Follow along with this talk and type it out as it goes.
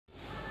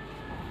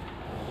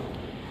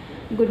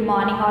Good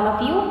morning all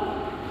of you.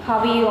 How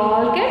are you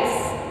all kids?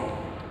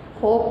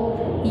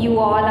 Hope you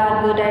all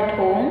are good at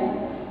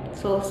home.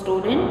 So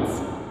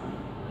students,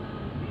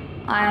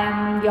 I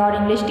am your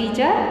English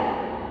teacher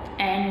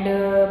and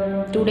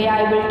today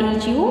I will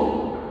teach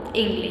you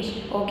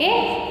English. Okay?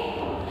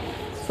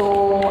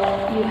 So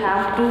you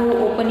have to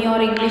open your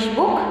English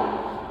book.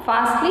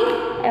 Fastly,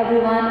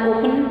 everyone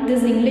open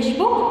this English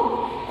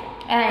book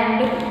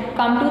and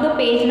come to the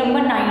page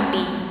number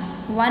 90.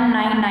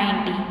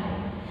 1990.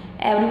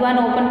 Everyone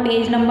open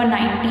page number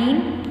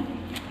 19.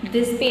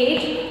 This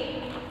page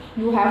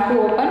you have to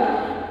open.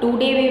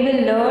 Today we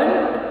will learn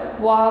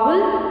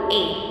vowel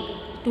A.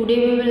 Today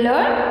we will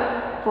learn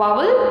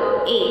vowel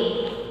A.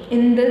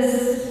 In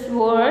this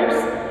words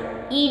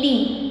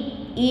ed,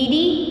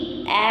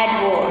 add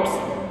words,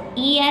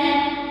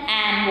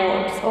 and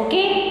words.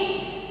 Okay,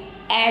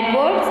 add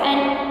words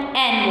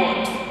and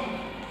words.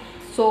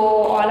 So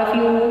all of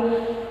you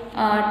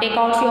take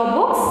out your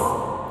books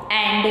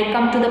and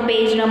come to the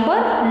page number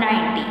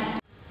 90.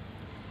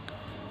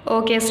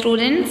 Okay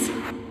students,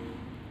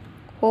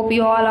 hope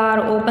you all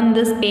are open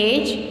this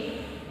page.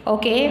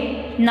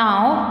 Okay,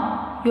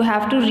 now you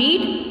have to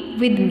read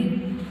with me.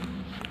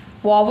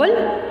 Vowel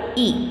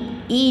E,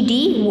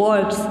 ed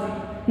words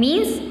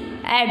means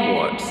add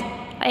words.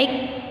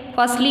 Like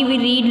firstly we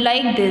read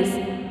like this: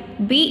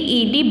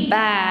 bed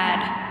bad,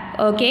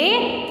 okay,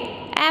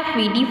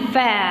 fed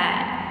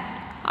fad,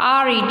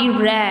 red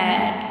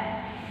red,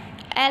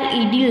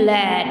 led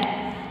lad,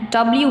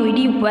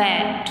 wed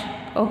wet.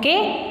 Okay,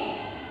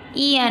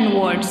 en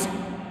words: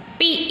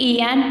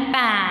 pen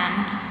pan,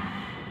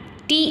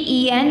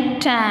 ten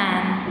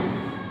tan,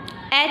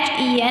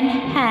 hen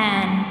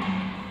hand,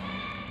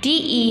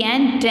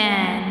 den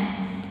dan,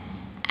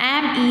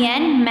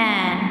 men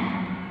man.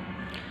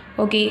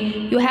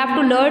 Okay, you have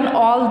to learn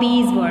all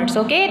these words.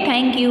 Okay,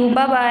 thank you,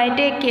 bye bye,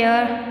 take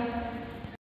care.